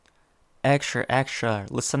Extra, extra,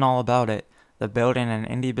 listen all about it. The Building an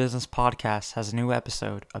Indie Business podcast has a new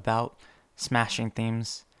episode about smashing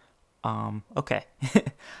themes. Okay.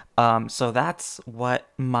 So that's what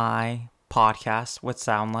my podcast would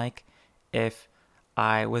sound like if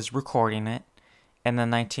I was recording it in the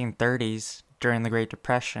 1930s during the Great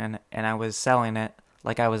Depression and I was selling it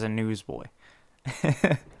like I was a newsboy.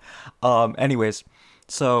 Anyways,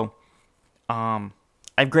 so, I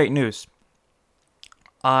have great news.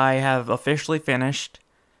 I have officially finished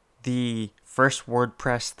the first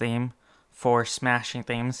WordPress theme for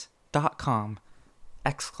smashingthemes.com!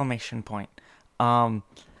 Exclamation point. Um,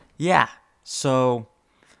 yeah. So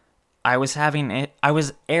I was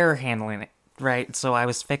error handling it, right? So I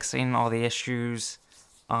was fixing all the issues.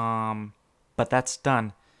 But that's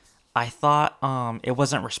done. I thought it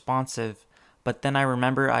wasn't responsive, but then I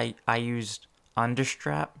remember I used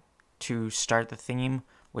Understrap to start the theme,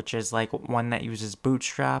 which is like one that uses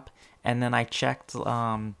Bootstrap, and then I checked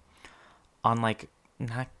on like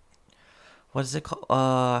not, what is it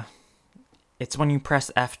called? It's when you press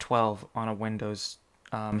F12 on a Windows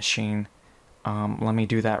machine. Let me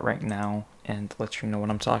do that right now and let you know what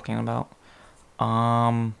I'm talking about.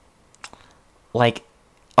 Um, like,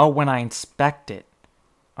 oh, when I inspect it,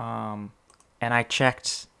 and I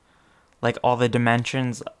checked like all the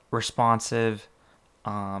dimensions, responsive,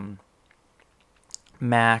 um,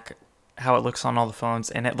 Mac, how it looks on all the phones,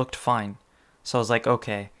 and it looked fine. So I was like,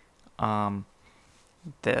 okay, um,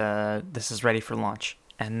 this is ready for launch.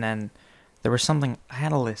 And then there was something. I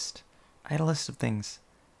had a list. I had a list of things.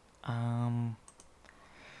 Um,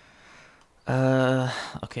 uh,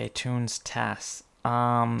 okay, tunes, tasks.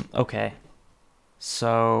 Okay.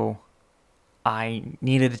 So I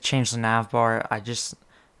needed to change the nav bar.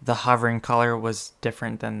 The hovering color was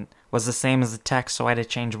different than was the same as the text, so I had to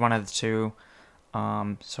change one of the two.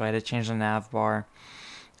 So I had to change the nav bar.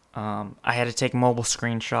 I had to take mobile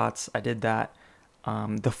screenshots. I did that.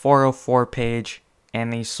 The 404 page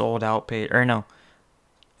and the sold out page, or no,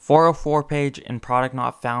 404 page and product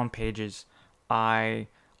not found pages. I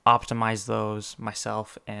optimized those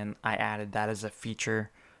myself and I added that as a feature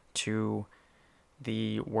to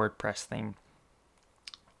the WordPress theme.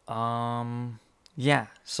 Um, yeah,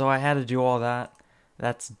 so I had to do all that.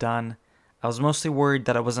 That's done. I was mostly worried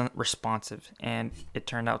that it wasn't responsive, and it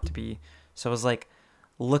turned out to be. So I was like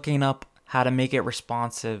looking up how to make it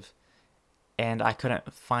responsive, and I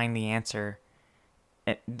couldn't find the answer.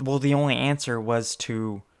 Well, the only answer was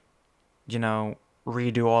to, you know,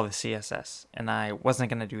 redo all the CSS, and I wasn't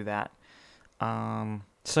gonna do that.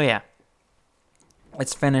 So yeah,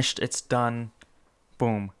 it's finished. It's done.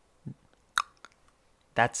 Boom.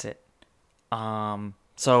 That's it.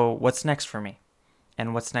 So what's next for me?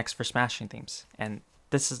 And what's next for Smashing Themes? And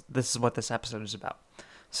this is what this episode is about.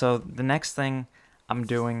 So the next thing I'm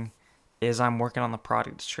doing is I'm working on the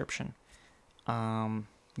product description.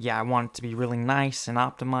 Yeah, I want it to be really nice and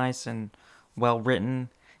optimized and well written.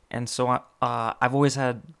 And so I've always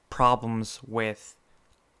had problems with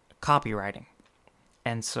copywriting.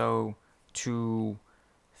 And so to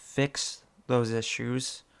fix those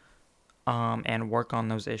issues and work on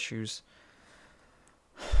those issues,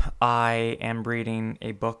 I am reading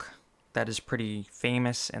a book that is pretty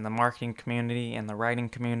famous in the marketing community and the writing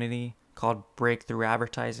community called Breakthrough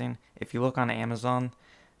Advertising. If you look on Amazon,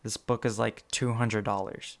 this book is like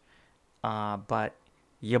 $200. But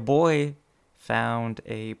your boy found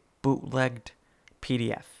a bootlegged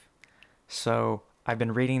PDF. So I've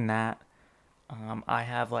been reading that. I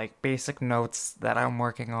have like basic notes that I'm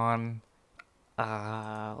working on.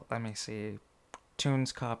 Let me see.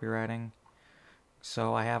 Tunes copywriting.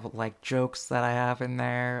 So I have like jokes that I have in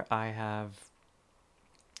there. I have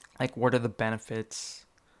like what are the benefits?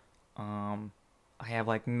 Um I have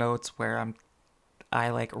like notes where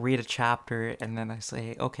I like read a chapter and then I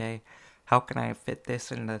say, okay, how can I fit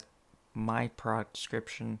this into my product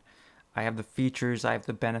description? I have the features, I have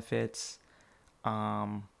the benefits.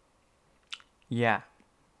 Um yeah.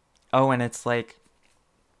 Oh, and it's like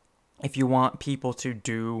if you want people to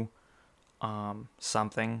do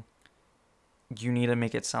something, you need to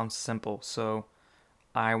make it sound simple. So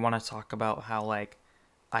I want to talk about how like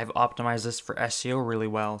I've optimized this for SEO really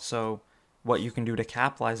well. So what you can do to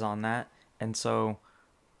capitalize on that. And so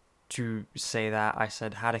to say that, I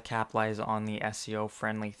said how to capitalize on the SEO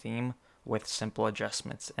friendly theme with simple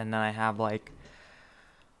adjustments. And then I have like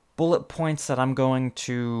bullet points that um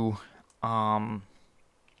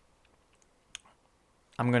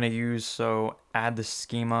I'm going to use. So add the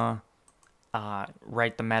schema,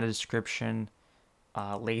 write the meta description,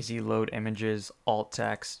 lazy load images, alt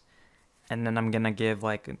text, and then I'm gonna give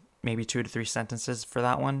like maybe 2 to 3 sentences for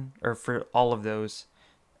that one or for all of those.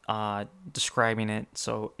 describing it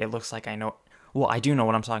so it looks like I know. Well, I do know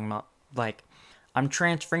what I'm talking about. Like, I'm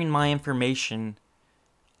transferring my information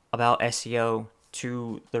about SEO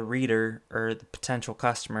to the reader or the potential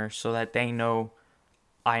customer so that they know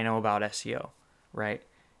I know about SEO, right?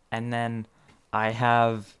 And then I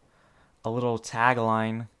have a little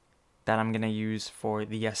tagline that I'm going to use for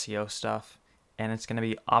the SEO stuff, and it's going to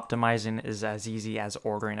be optimizing is as easy as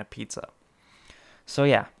ordering a pizza. So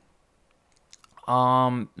yeah,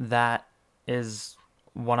 that is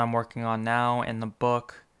what I'm working on now in the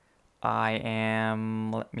book.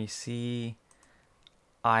 Let me see,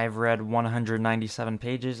 I've read 197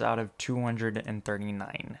 pages out of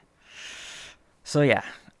 239. So yeah,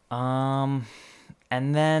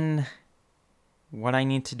 and then what I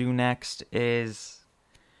need to do next is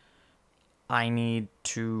I need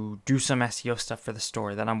to do some SEO stuff for the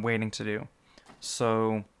store that I'm waiting to do.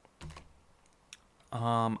 So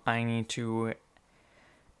I need to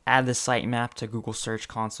add the sitemap to Google Search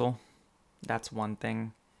Console. That's one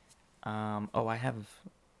thing. I have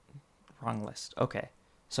wrong list. Okay.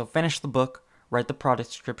 So finish the book, write the product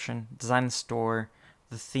description, design the store,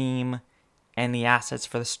 the theme, and the assets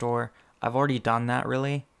for the store. I've already done that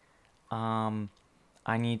really.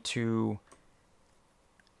 I need to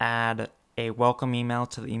add a welcome email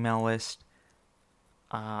to the email list.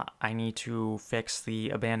 I need to fix the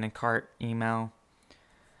abandoned cart email.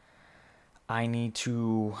 I need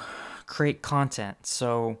to create content.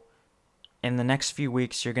 So in the next few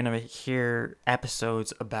weeks, you're going to hear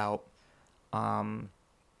episodes about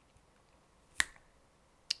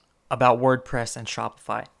WordPress and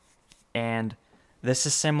Shopify. And this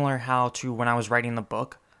is similar how to when I was writing the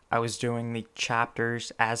book, I was doing the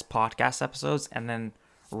chapters as podcast episodes and then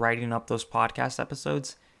writing up those podcast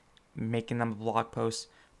episodes, making them blog posts,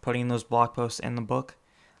 putting those blog posts in the book.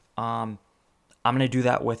 I'm going to do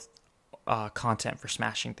that with content for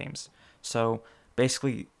Smashing Themes. So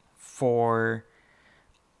basically for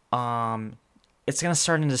it's going to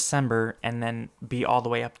start in December and then be all the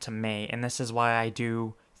way up to May. And this is why I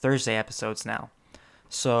do Thursday episodes now.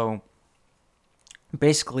 So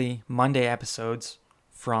basically Monday episodes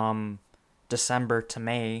from December to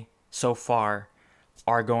May so far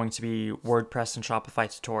are going to be WordPress and Shopify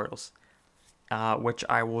tutorials, which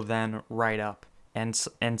I will then write up. And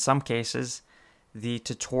in some cases, the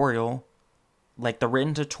tutorial, like the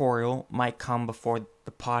written tutorial, might come before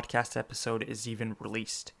the podcast episode is even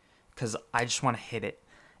released, because I just want to hit it.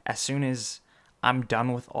 As soon as I'm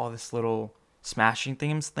done with all this little Smashing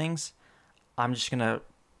Themes things, I'm just going to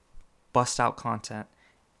bust out content.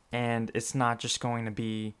 And it's not just going to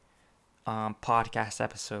be podcast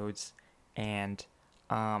episodes and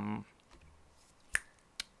blog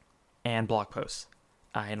posts.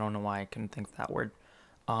 I don't know why I couldn't think of that word.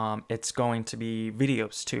 It's going to be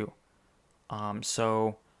videos too.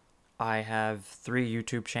 So I have 3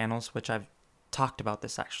 YouTube channels, which I've talked about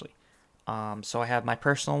this actually. So I have my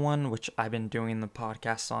personal one, which I've been doing the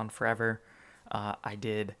podcasts on forever. I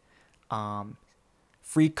did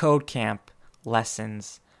free code camp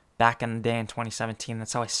lessons back in the day in 2017.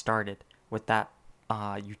 That's how I started with that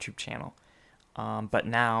YouTube channel. But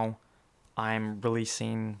now I'm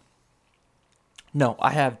releasing... No,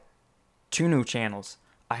 I have 2 new channels.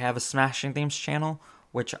 I have a Smashing Themes channel,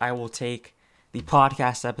 which I will take the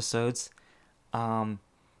podcast episodes and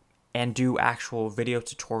do actual video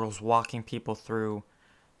tutorials walking people through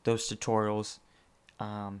those tutorials.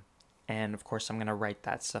 And of course, I'm going to write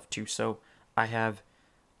that stuff too. So I have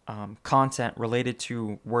content related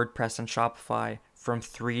to WordPress and Shopify from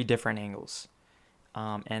 3 different angles.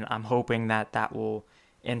 And I'm hoping that will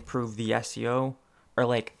improve the SEO. Or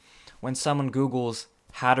like when someone Googles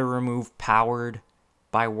how to remove powered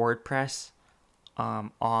by WordPress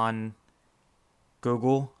on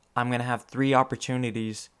Google, I'm going to have 3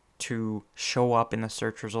 opportunities to show up in the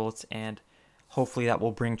search results, and hopefully that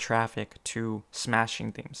will bring traffic to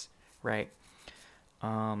Smashing Themes, right?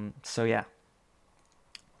 So yeah.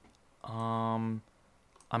 I'm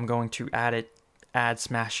going to add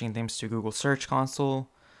Smashing Themes to Google Search Console.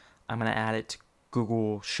 I'm going to add it to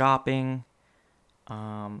Google Shopping.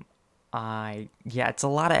 It's a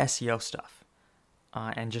lot of SEO stuff.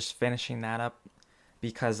 And just finishing that up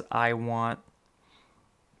because I want,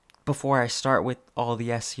 before I start with all the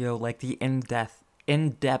SEO, like the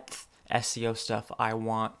in-depth SEO stuff, I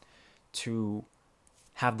want to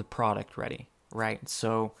have the product ready, right?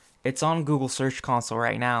 So it's on Google Search Console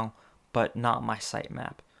right now, but not my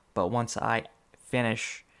sitemap. But once I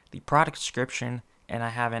finish the product description and I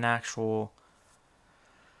have an actual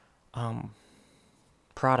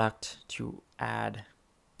product to add,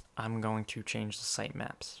 I'm going to change the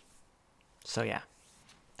sitemaps. So yeah,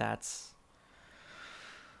 that's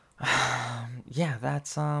yeah,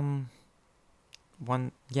 that's one,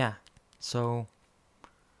 yeah. So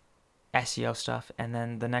SEO stuff, and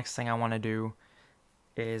then the next thing I want to do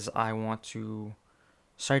is I want to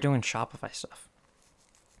start doing Shopify stuff.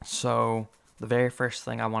 So the very first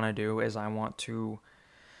thing I want to do is I want to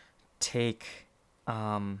take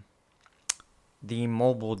the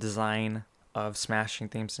mobile design of Smashing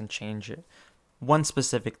Themes and change it. One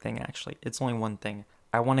specific thing, actually. It's only one thing.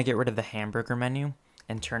 I want to get rid of the hamburger menu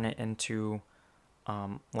and turn it into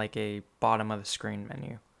like a bottom of the screen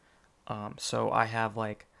menu. So I have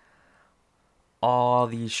like all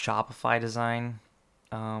these Shopify design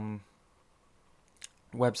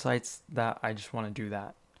websites that I just want to do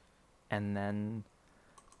that, and then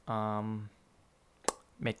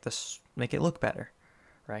make it look better,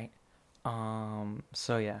 right?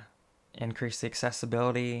 So yeah, increase the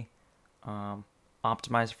accessibility,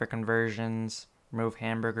 optimize for conversions, remove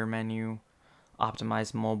hamburger menu,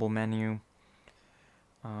 optimize mobile menu.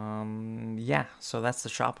 Yeah, so that's the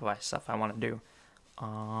Shopify stuff I want to do.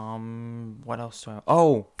 What else do I?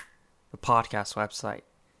 Oh, the podcast website,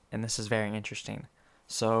 and this is very interesting.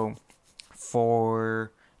 So,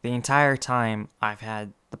 for the entire time I've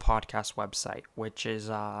had the podcast website, which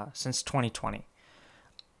is since 2020,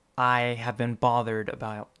 I have been bothered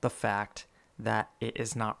about the fact that it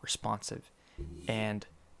is not responsive. And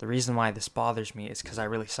the reason why this bothers me is because I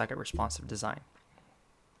really suck at responsive design.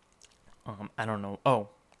 I don't know. Oh,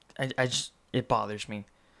 I just, it bothers me.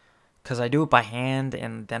 Because I do it by hand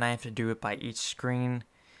and then I have to do it by each screen,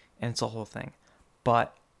 and it's a whole thing.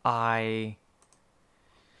 But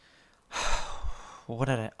what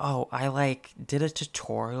did I did a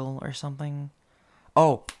tutorial or something.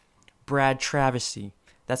 Oh, Brad Travesty.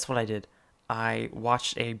 That's what I did. I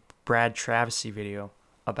watched a Brad Travesty video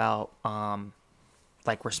about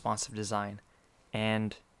like responsive design,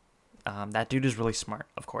 and that dude is really smart,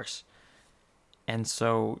 of course. And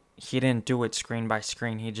so he didn't do it screen by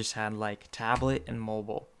screen. He just had like tablet and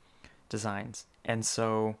mobile designs, and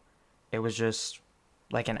so it was just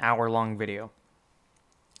like an hour-long video.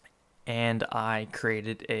 And I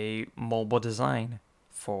created a mobile design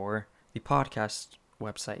for the podcast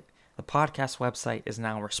website. The podcast website is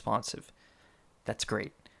now responsive. That's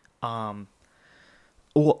great.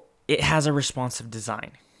 Well, it has a responsive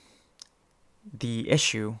design. The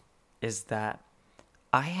issue is that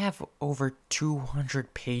I have over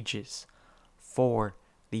 200 pages for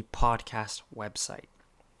the podcast website.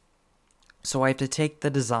 So I have to take the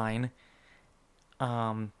design,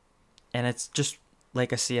 and it's just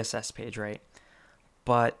like a CSS page, right?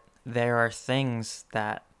 But there are things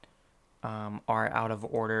that are out of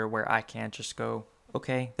order where I can't just go,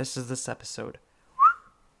 okay, this is this episode,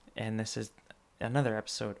 and this is another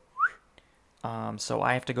episode. So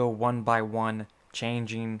I have to go one by one,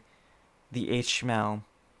 changing the HTML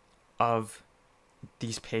of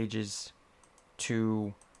these pages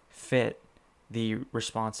to fit the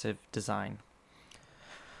responsive design.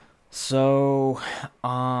 So,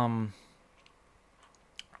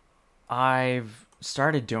 I've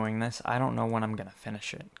started doing this. I don't know when I'm gonna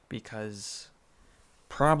finish it because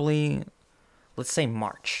probably, let's say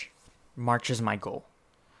March. March is my goal.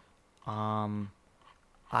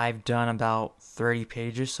 I've done about 30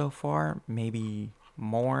 pages so far, maybe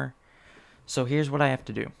more. So here's what I have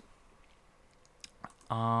to do.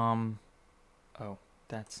 Oh,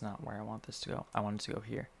 that's not where I want this to go. I want it to go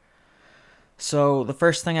here. So the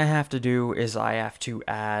first thing I have to do is I have to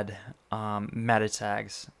add meta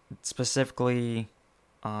tags, specifically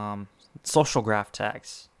social graph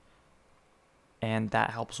tags, and that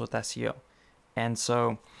helps with SEO. And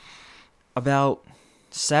so about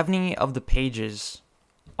 70 of the pages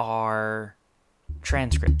are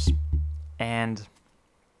transcripts, and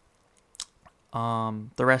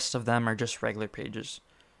the rest of them are just regular pages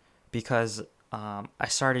because I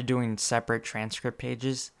started doing separate transcript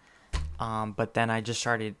pages, but then I just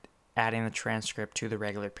started adding the transcript to the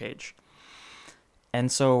regular page. And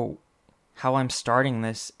so how I'm starting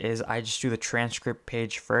this is I just do the transcript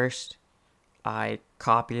page first, I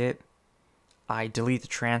copy it, I delete the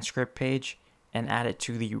transcript page, and add it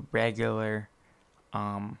to the regular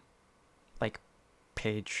like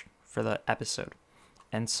page for the episode.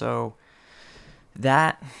 And so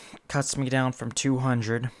that cuts me down from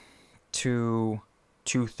 200 to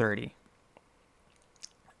 230.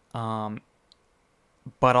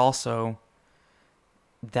 But also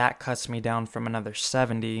that cuts me down from another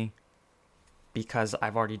 70 because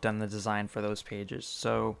I've already done the design for those pages.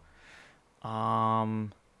 So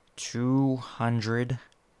 200,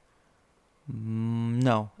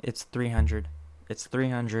 no, it's 300. It's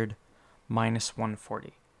 300 minus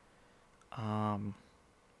 140.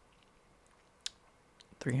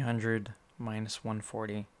 300 minus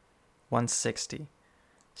 140, 160.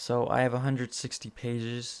 So I have 160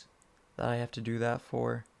 pages that I have to do that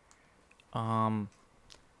for.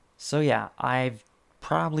 So yeah, I've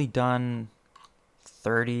probably done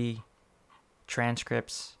 30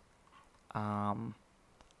 transcripts.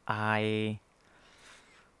 I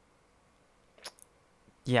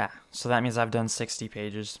Yeah, so that means I've done 60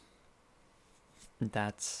 pages.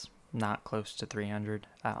 That's not close to 300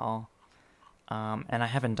 at all. And I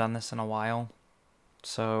haven't done this in a while.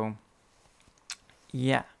 So,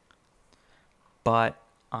 yeah. But,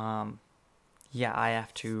 yeah, I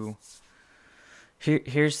have to...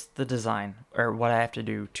 Here's the design, or what I have to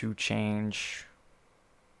do to change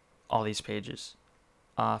all these pages.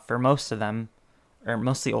 For most of them, or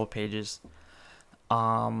most of the old pages,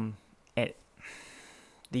 the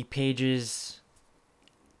pages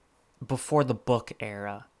before the book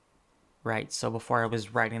era, right? So before I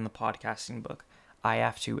was writing the podcasting book, I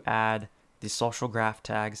have to add the social graph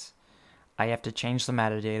tags. I have to change the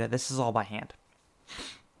metadata. This is all by hand.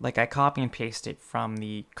 Like I copy and paste it from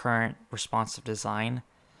the current responsive design.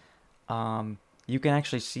 You can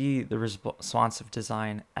actually see the responsive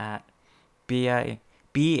design at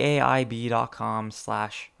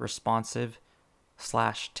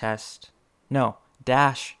baib.com/responsive/test. No,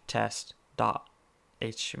 -test.html.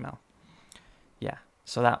 Yeah,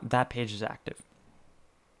 so that page is active.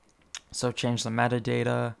 So change the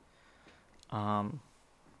metadata.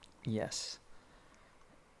 Yes.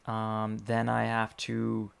 Then I have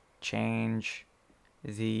to change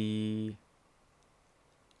the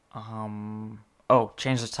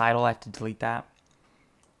change the title. I have to delete that.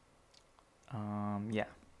 Yeah.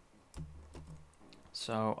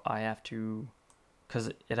 So I have to,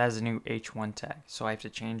 because it has a new H1 tag, so I have to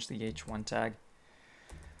change the H1 tag.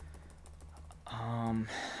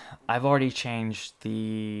 I've already changed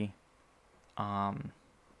the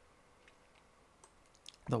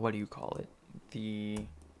what do you call it? The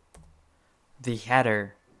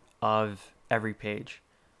header of every page.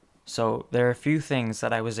 So there are a few things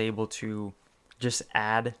that I was able to just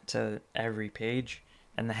add to every page,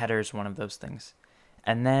 and the header is one of those things.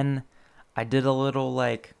 And then I did a little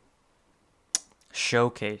like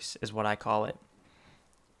showcase is what I call it.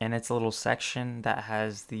 And it's a little section that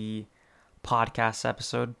has the podcast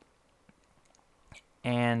episode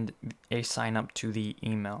and a sign up to the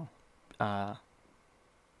email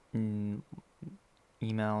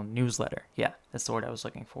newsletter. Yeah, that's the word I was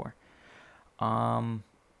looking for. And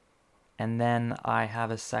then I have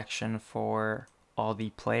a section for all the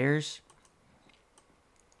players,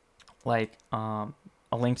 like a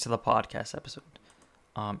link to the podcast episode,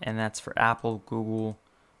 and that's for Apple, Google,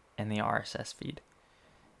 and the RSS feed.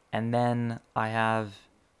 And then I have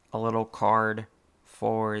a little card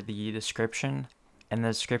for the description, and the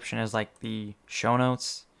description is like the show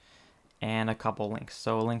notes and a couple links.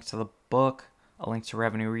 So a link to the book, a link to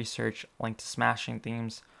revenue research, a link to smashing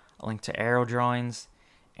themes, a link to arrow drawings,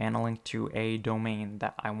 and a link to a domain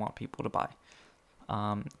that I want people to buy.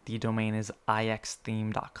 The domain is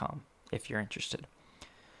ixtheme.com if you're interested.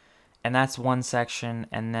 And that's one section,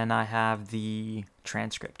 and then I have the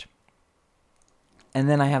transcript. And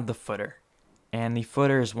then I have the footer. And the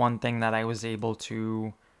footer is one thing that I was able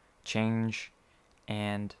to change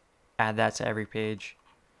and add that to every page.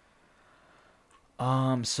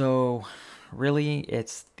 So really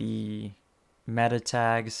it's the meta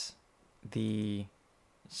tags, the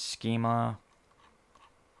schema,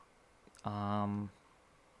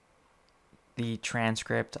 the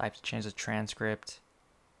transcript. I have to change the transcript.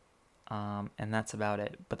 And that's about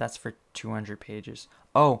it. But that's for 200 pages.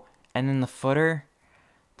 Oh, and then the footer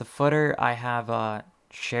I have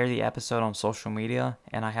share the episode on social media,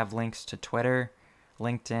 and I have links to Twitter,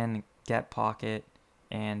 LinkedIn, GetPocket,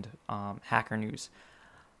 and Hacker News.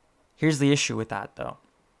 Here's the issue with that, though.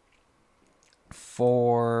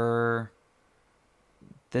 For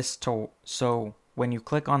this so when you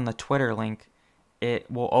click on the Twitter link, it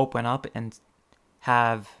will open up and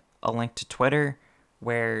have a link to Twitter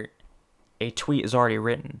where a tweet is already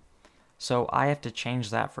written. So I have to change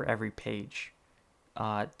that for every page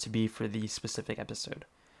to be for the specific episode.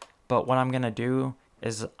 But what I'm going to do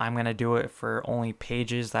is I'm going to do it for only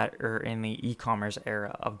pages that are in the e-commerce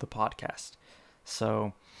era of the podcast.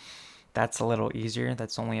 So that's a little easier.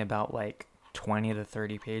 That's only about like 20 to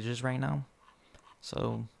 30 pages right now.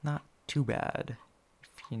 So not too bad, if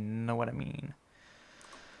you know what I mean.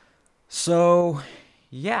 So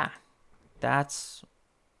yeah, that's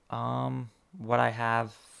what I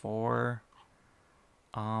have for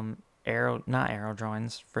arrow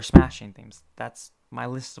drawings, for smashing themes. That's my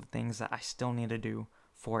list of things that I still need to do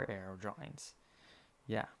for arrow drawings.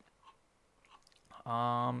 Yeah.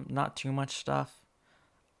 Not too much stuff.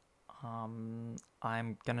 I'm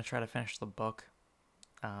gonna try to finish the book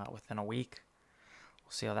within a week.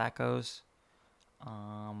 We'll see how that goes.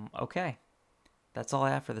 Okay. That's all I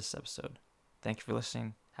have for this episode. Thank you for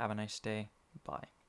listening. Have a nice day. Bye.